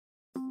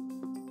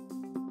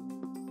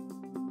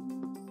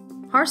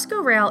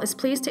Harsco Rail is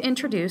pleased to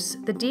introduce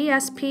the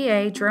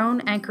DSPA Drone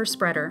Anchor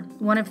Spreader,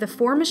 one of the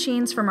 4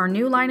 machines from our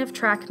new line of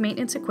track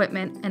maintenance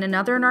equipment and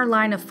another in our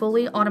line of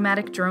fully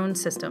automatic drone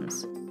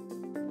systems.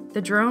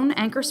 The Drone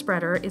Anchor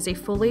Spreader is a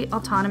fully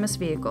autonomous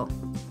vehicle.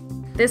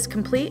 This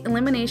complete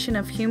elimination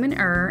of human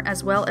error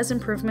as well as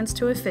improvements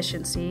to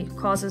efficiency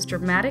causes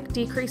dramatic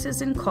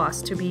decreases in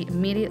cost to be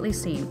immediately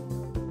seen.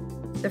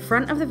 The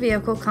front of the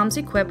vehicle comes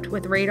equipped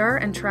with radar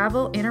and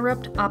travel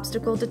interrupt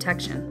obstacle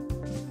detection.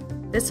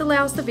 This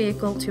allows the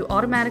vehicle to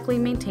automatically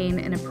maintain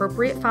an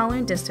appropriate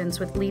following distance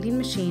with leading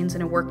machines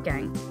in a work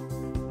gang.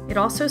 It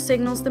also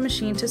signals the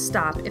machine to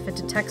stop if it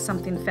detects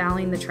something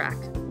fouling the track.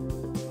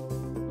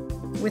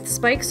 With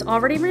spikes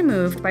already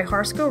removed by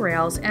Harsco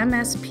Rail's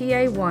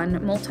DSPA1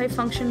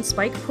 multifunction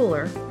spike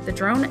pooler, the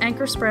Drone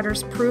Anchor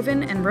Spreader's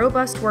proven and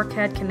robust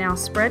workhead can now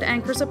spread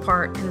anchors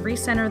apart and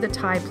recenter the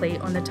tie plate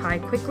on the tie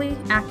quickly,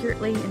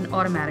 accurately, and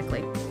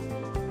automatically.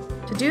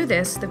 To do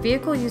this, the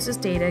vehicle uses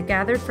data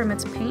gathered from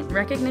its paint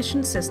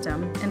recognition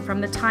system and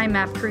from the tie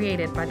map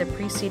created by the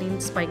preceding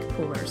spike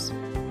poolers.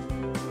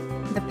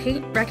 The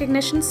paint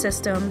recognition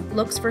system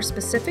looks for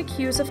specific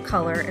hues of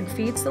color and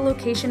feeds the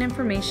location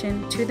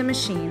information to the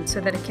machine so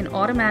that it can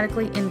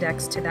automatically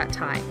index to that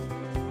tie.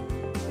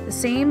 The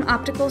same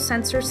optical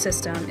sensor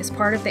system is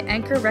part of the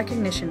anchor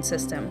recognition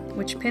system,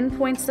 which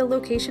pinpoints the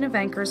location of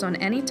anchors on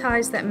any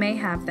ties that may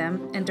have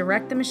them and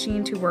direct the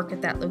machine to work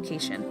at that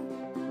location.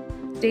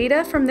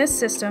 Data from this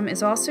system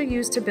is also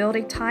used to build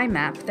a tie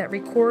map that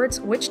records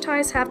which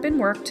ties have been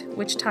worked,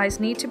 which ties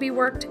need to be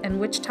worked, and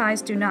which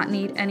ties do not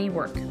need any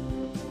work.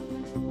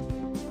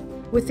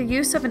 With the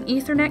use of an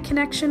Ethernet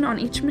connection on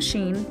each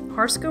machine,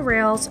 Harsco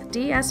Rail's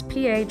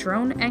DSPA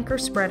Drone Anchor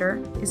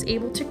Spreader is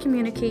able to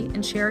communicate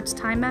and share its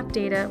time map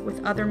data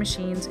with other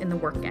machines in the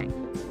work gang.